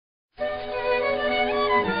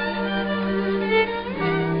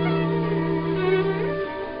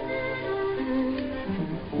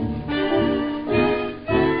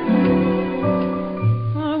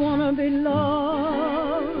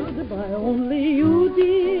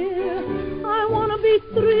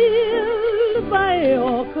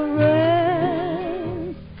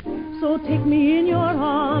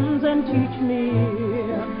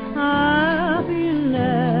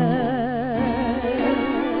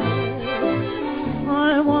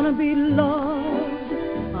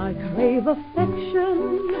crave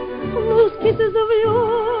affection. Those kisses of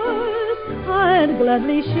yours I'd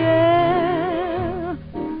gladly share.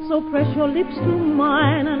 So press your lips to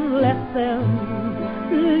mine and let them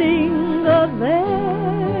linger there.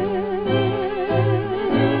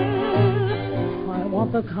 I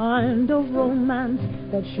want the kind of romance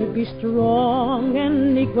that should be strong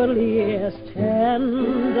and equally as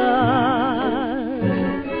tender.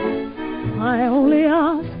 I only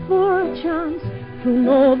ask for a chance to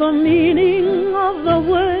know the meaning of the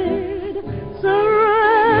word surrender.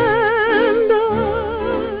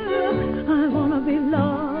 I want to be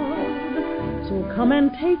loved, so come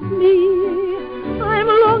and take me. I'm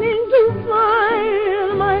longing to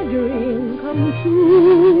find my dream come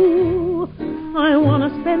true. I want to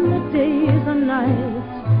spend the days and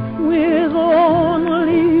nights with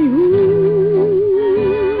only you.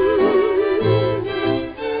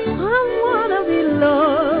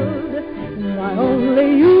 Only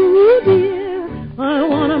you, dear. I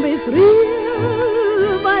want to be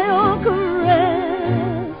thrilled by your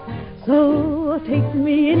caress. So take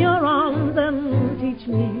me in your arms and teach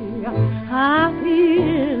me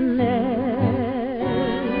happiness.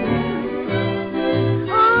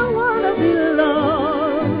 I want to be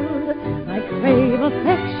loved. I crave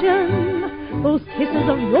affection. Those kisses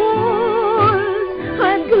of yours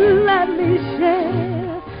I'd gladly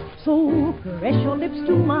share. So press your lips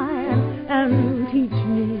to mine and teach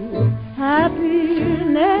me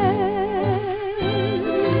happiness.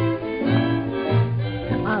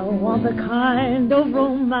 I want the kind of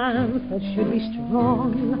romance that should be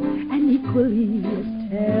strong and equally as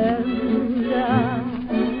tender.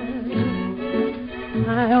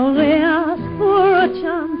 I only ask for a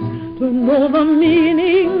chance to know the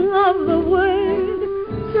meaning of the word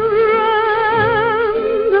surrender.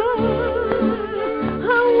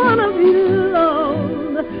 I want to be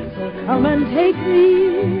loved, so come and take me.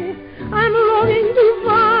 I'm longing to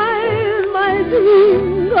find my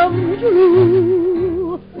dream come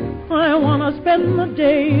true. I want to spend the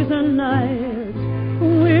days and nights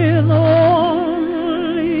with all